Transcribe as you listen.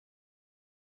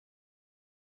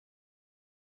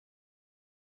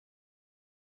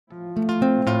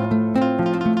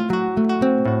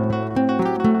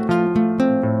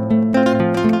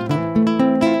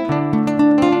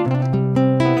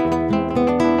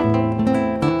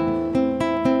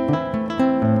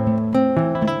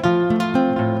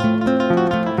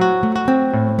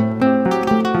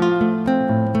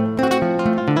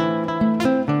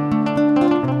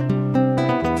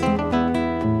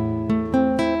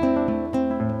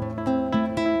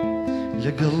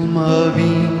لەگەڵ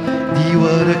ماوی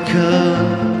دیوارەکان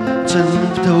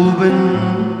چەند تەوبن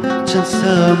چەند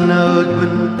سامناک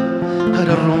بن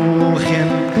هەرە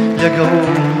ڕوخێن لەگەڵ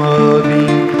ماوی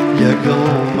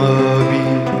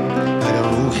هەرە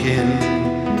ڕوخێن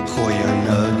خۆیان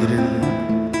ناگرن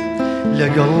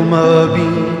لەگەڵ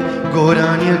ماوی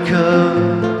گۆرانیەکە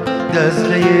دەست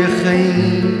لە یێخەی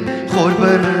خۆر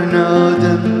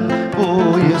بەرنادەن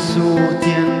بۆیە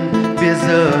سووتێن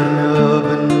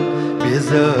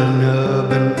بێزار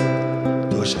نابن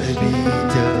تۆش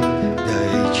ئەبیتە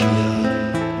دایکیان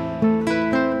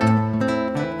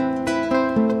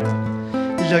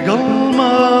لەگەڵ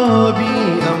ماوی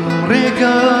ئەم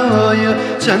ڕێگایە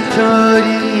چەند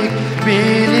تاریک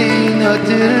بێلێ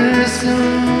ناترسم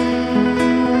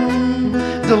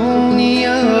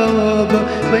دڵنیا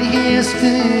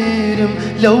بەهێزترم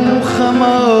لەو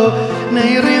خەمە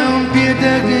نەیڕێم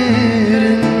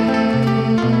پێدەگرن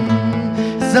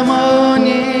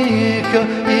زەمانێکە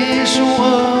ئێش و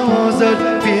ئازار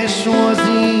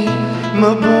پێشوازی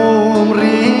مەبۆم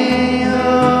ڕێیە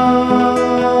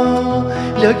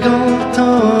لەگەڵ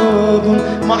تابم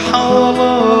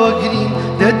مەحاڵاگرین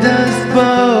دەدەست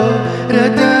بارە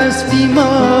دەستی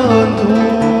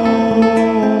ماندوم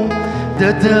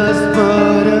دەدەست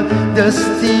بارە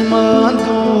دەستی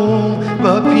ماندوم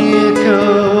بە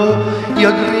پێکەوە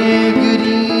یەک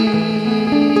ڕێگری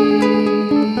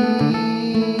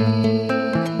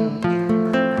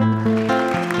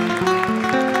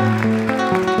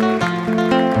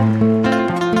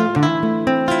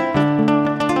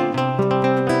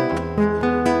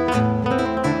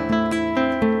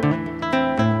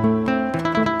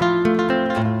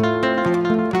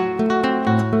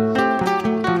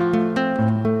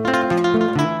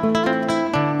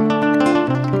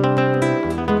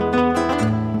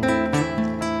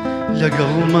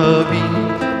لەگەڵ ماوی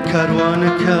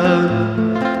کاروانەکان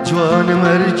جوانە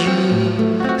مەرجی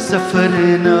سەفەر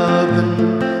نابن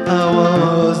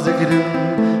ئاوازەگرن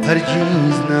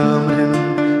هەرگیز نامرن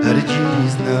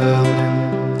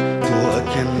تۆ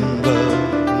ئەکەن بە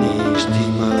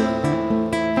نیشتیمان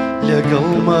لەگەڵ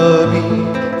ماوی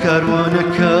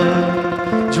کاروانەکان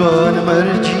جوانە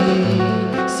مەرجی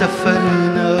سەفەر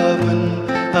نابن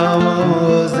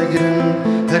ئاوازەگرن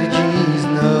هەرگیز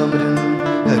نامرن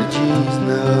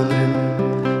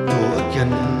تۆ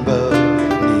ئەکەن بە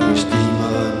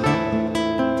نیشتیمان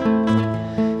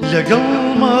لەگەڵ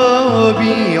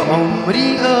ماوی عومری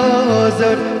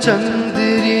ئازار چەند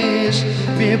درێژ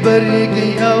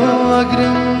بێبەرگەی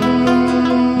ئاگرم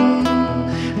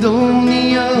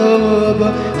دڵنیا بە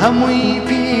هەمووی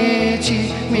پێچی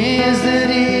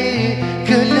مێزەرێ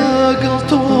کە لەگەڵ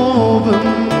تۆ بم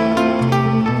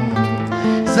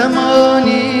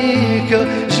زەمانێکە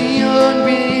ژیان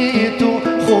بێت و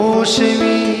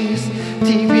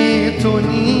خۆشەویستی بێت و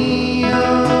نییە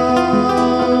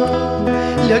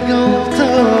لەگەڵ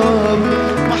تاب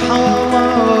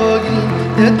مەحاڵاگرین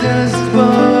دەدەست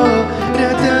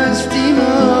بارە دەستی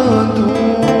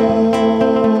ماندوم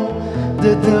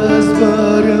دەدەست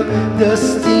بارە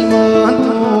دەستی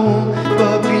ماندوم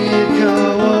بە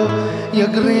پێکەوە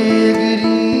یەک ڕێگری